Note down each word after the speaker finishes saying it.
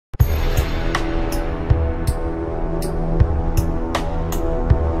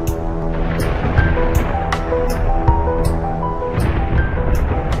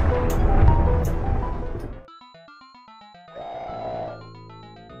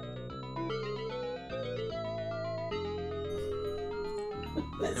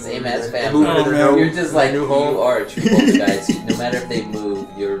Same as family. You're just like, you are a true poltergeist. No matter if they move,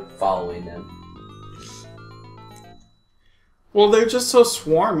 you're following them. Well, they're just so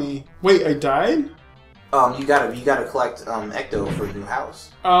swarmy. Wait, I died? You gotta collect Ecto for the new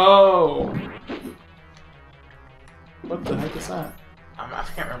house. Oh. What the heck is that? I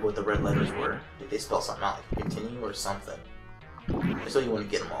can't remember what the red letters were. Did they spell something out, like continue or something? So you want to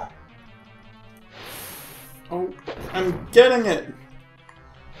get them all. Oh, I'm getting it.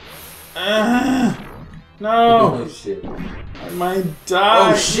 No. Oh shit. I might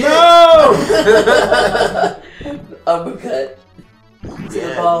die. Oh shit. No. Uppercut.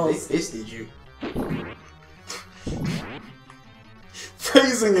 Yeah, they fisted you.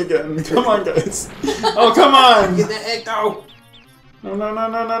 Phrasing again. Come on, guys. Oh, come on. Get that Ecto. No.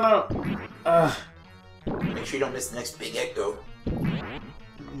 Make sure you don't miss the next big Ecto.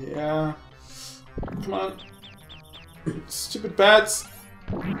 Yeah. Come on. Stupid bats.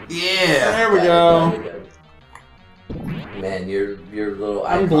 Yeah. There we go. Man, your little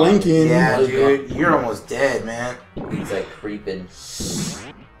I'm icon. blinking. Yeah, dude. You're almost dead, man. He's like creeping. Just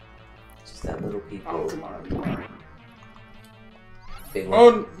that little people. Oh, come on. Big one.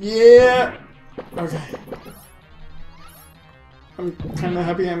 Oh, yeah. Okay. I'm kind of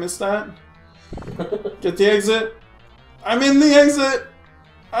happy I missed that. Get the exit. I'm in the exit.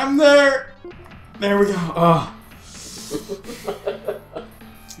 I'm there. There we go. Oh.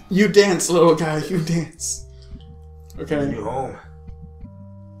 You dance, little guy. You dance. Okay. You're home.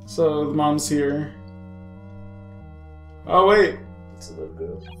 So the mom's here. Oh wait. It's a little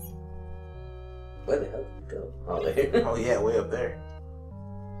girl. Where the hell did you go? Oh, there. Oh yeah, way up there.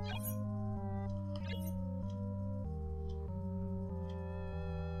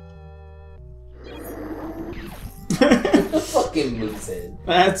 Fucking moosehead.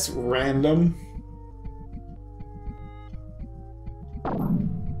 That's random.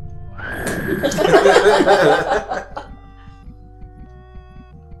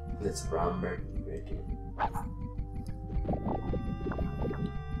 That's Ron Burgundy right there.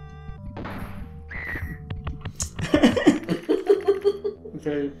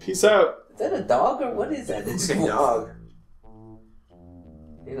 Okay, peace out. Is that a dog or what is that? It's a dog.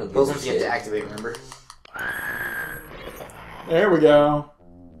 You don't Those give a ones you have shit. to activate, remember? There we go.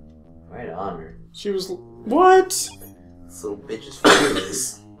 Right on her. She was... What? This little bitch is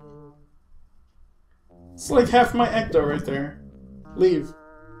furious. It's like half my ecto right there. Leave.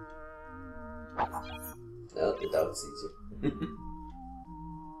 No, the dog sees you.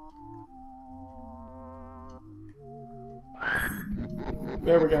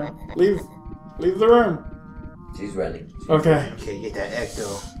 There we go. Leave. Leave the room. She's running. Okay. Okay, get that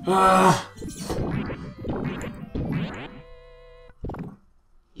Ecto. Ah.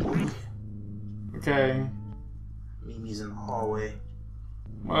 Okay. Mimi's in the hallway.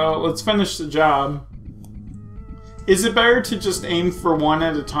 Well, let's finish the job. Is it better to just aim for one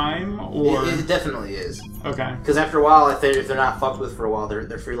at a time, or...? It definitely is. Okay. Because after a while, if they're not fucked with for a while,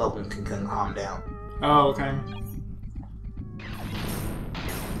 their free level can calm down. Oh, okay.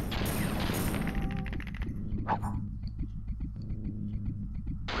 Okay.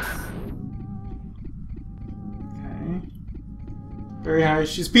 Very high.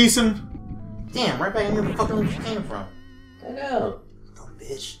 She's peacing. Damn, right back into the fucking room she came from. I know. Dumb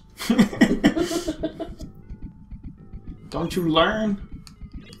bitch. Don't you learn?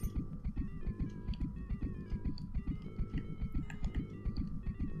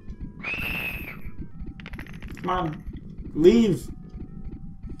 Come on. Leave.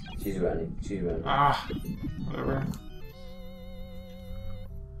 She's running. She's running. Ah. Whatever.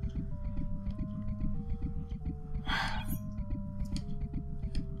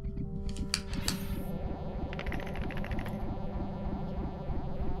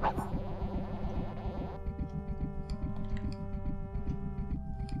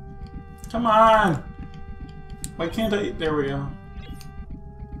 Come on! Why can't I? There we go.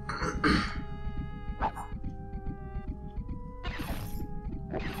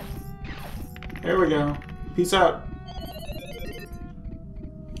 There we go. Peace out.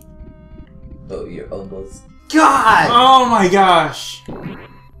 Oh, you're almost. God! Oh my gosh!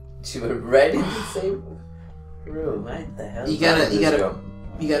 You were right in the same room. What the hell?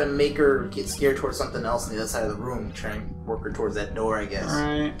 You gotta make her get scared towards something else on the other side of the room. Try and work her towards that door, I guess.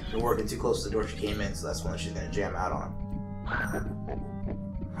 Alright. You're working too close to the door she came in, so that's when she's gonna jam out on.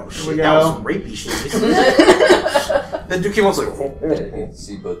 Oh shit, that was some rapey shit. That dude came out like, oh.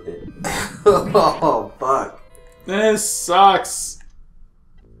 She booked it. Oh fuck. This sucks.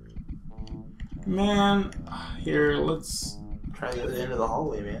 Man. Here, let's... Try the other end of the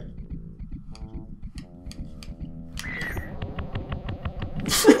hallway, man.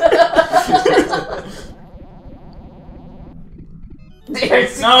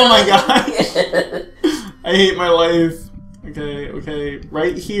 Oh my god! I hate my life. Okay, okay.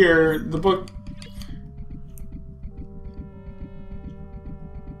 Right here, the book.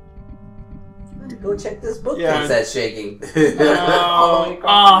 Go check this book. Yeah. That's shaking.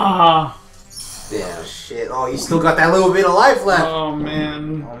 Ah. Damn. Shit. Oh, you still got that little bit of life left. Oh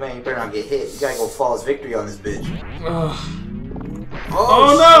man. Oh man, you better not get hit. You gotta go flawless victory on this bitch.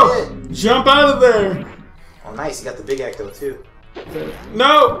 Oh no! Shit. Jump out of there! Oh nice, you got the big ecto too. Okay.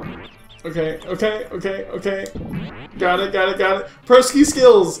 No! Okay, okay, okay, okay. Got it, got it, got it. Pro ski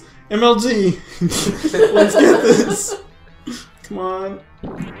skills! MLG! Let's get this! Come on.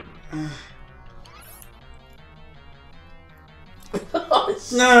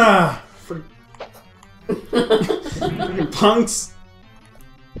 Nah! Freaking punks!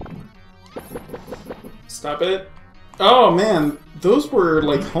 Stop it. Oh man, those were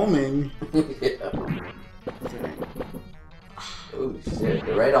like homing. Yeah. Okay. Oh shit,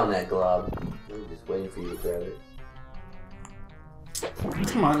 they're right on that glob. I'm just waiting for you to grab it.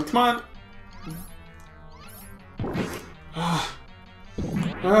 Come on, come on!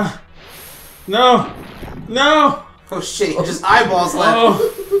 No! No! Oh shit, just eyeballs left. Oh.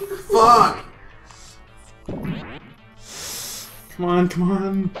 Fuck! Come on, come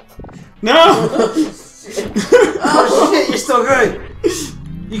on. No! Oh shit, you're still good.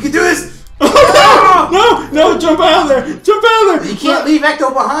 You can do this. Oh, no! No! Jump out of there! Jump out of there! You can't leave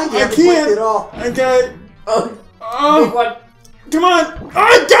Ecto behind. You I haven't clicked it all. can't. Okay. Oh, Oh! what? Come on!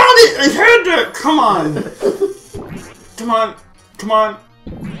 I got it! I had it! Come on! Come on! Come on!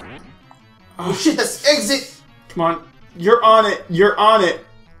 Oh shit, that's exit. Come on! You're on it! You're on it!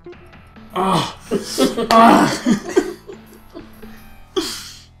 Oh! Ah.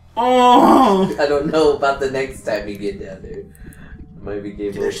 Oh! I don't know about the next time you get down there. Might be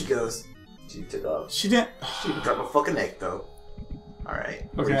game There over. she goes. She took off. She didn't. She can drop a fucking Ecto. Alright,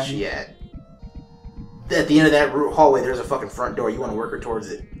 Okay. where's she at? At the end of that hallway, there's a fucking front door. You want to work her towards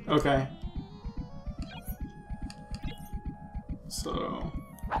it. Okay. So.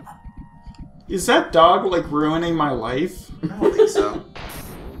 Is that dog like ruining my life? I don't think so.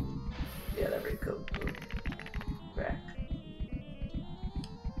 Yeah, that very cool. Back.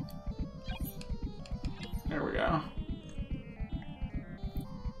 There we go.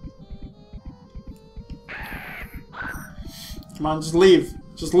 Come on, just leave.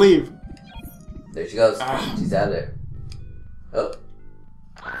 Just leave. There she goes. Ah. She's out of there. Oh.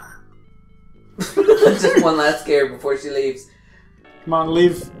 Just one last scare before she leaves. Come on,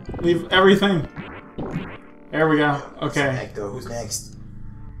 leave. Leave everything. There we go. Okay. Ecto, who's next?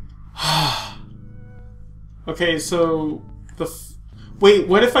 Okay, so wait,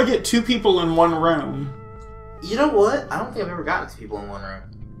 what if I get two people in one room? You know what? I don't think I've ever gotten two people in one room.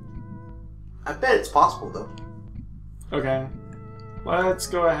 I bet it's possible though. Okay. Let's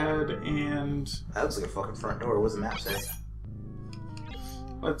go ahead and That looks like a fucking front door. What does the map say?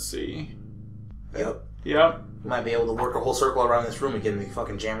 let's see. Yep. Yep. We might be able to work a whole circle around this room again and we can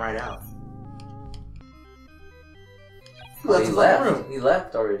fucking jam right out. Oh, That's he the left. room. He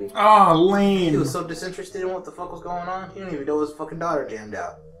left already. Oh, He lame. was so disinterested in what the fuck was going on, he didn't even know his fucking daughter jammed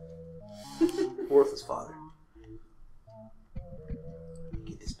out. Worthless father.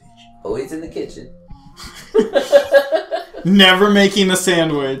 Get this bitch. Oh, he's in the kitchen. Never making a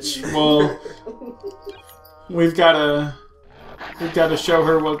sandwich. Well, we've gotta show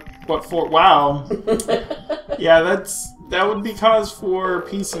her what for. Wow. Yeah, that would be cause for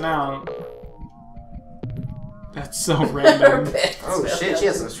peacing out. That's so random. Oh shit, she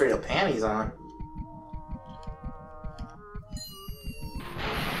has some straight up panties on.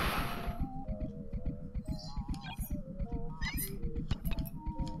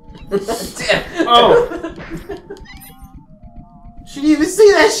 Damn. Oh. She didn't even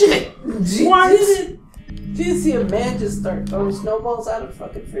see that shit! She What? didn't. She didn't see a man just start throwing snowballs out of the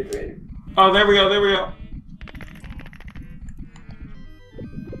fucking refrigerator. Oh, there we go. There we go.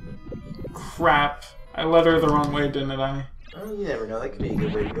 Crap. I led her the wrong way, didn't I? Oh, you never know, that could be a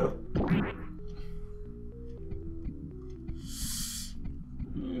good way to go.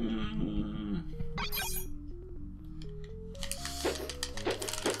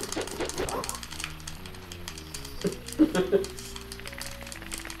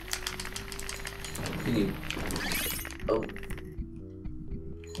 Can you? Oh.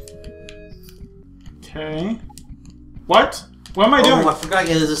 Okay. What? What am I doing? Oh, I forgot,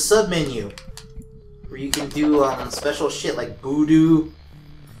 yeah, there's a sub menu. Where you can do special shit like voodoo.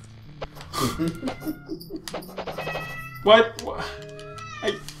 What?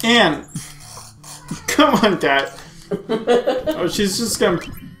 Anne. Come on, Dad. Oh, she's just gonna...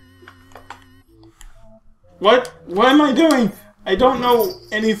 What? What am I doing? I don't know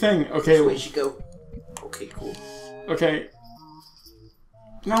anything. Okay. Where'd she go? Okay, cool. Okay.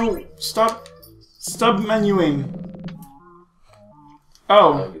 No, stop. Stop menuing.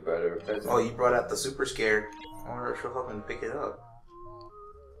 Oh. You brought her a present. Oh, you brought out the super scare. I wonder if she'll help him pick it up.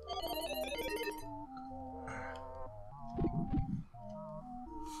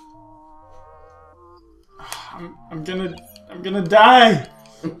 I'm gonna die.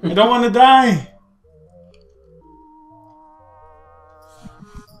 I don't want to die.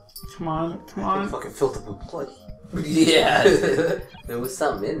 Come on, come on. Fucking filter plug. Yeah, there was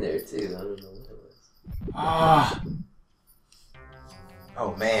something in there too. I don't know what it was. Ah.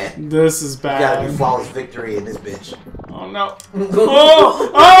 Oh man. This is bad. Gotta be flawless victory in this bitch. Oh no.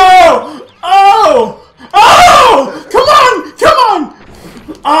 Oh! Oh! Oh! Oh! Come on! Come on!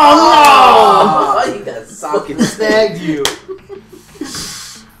 Oh no! You got fucking snagged you.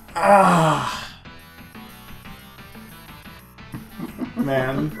 Ah.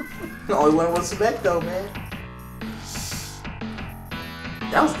 Man. The only one wants to back though, man.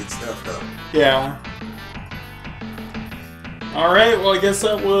 That was good stuff though. Yeah. Alright, well I guess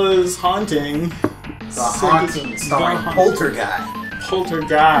that was Haunting. The Haunting Starring Polterguy.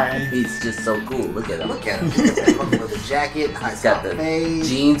 Polterguy. He's just so cool. Look at him. Look at him. He got that fucking leather jacket. He's got the face.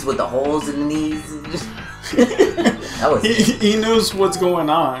 jeans with the holes in the knees. That was he knows what's going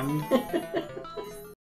on.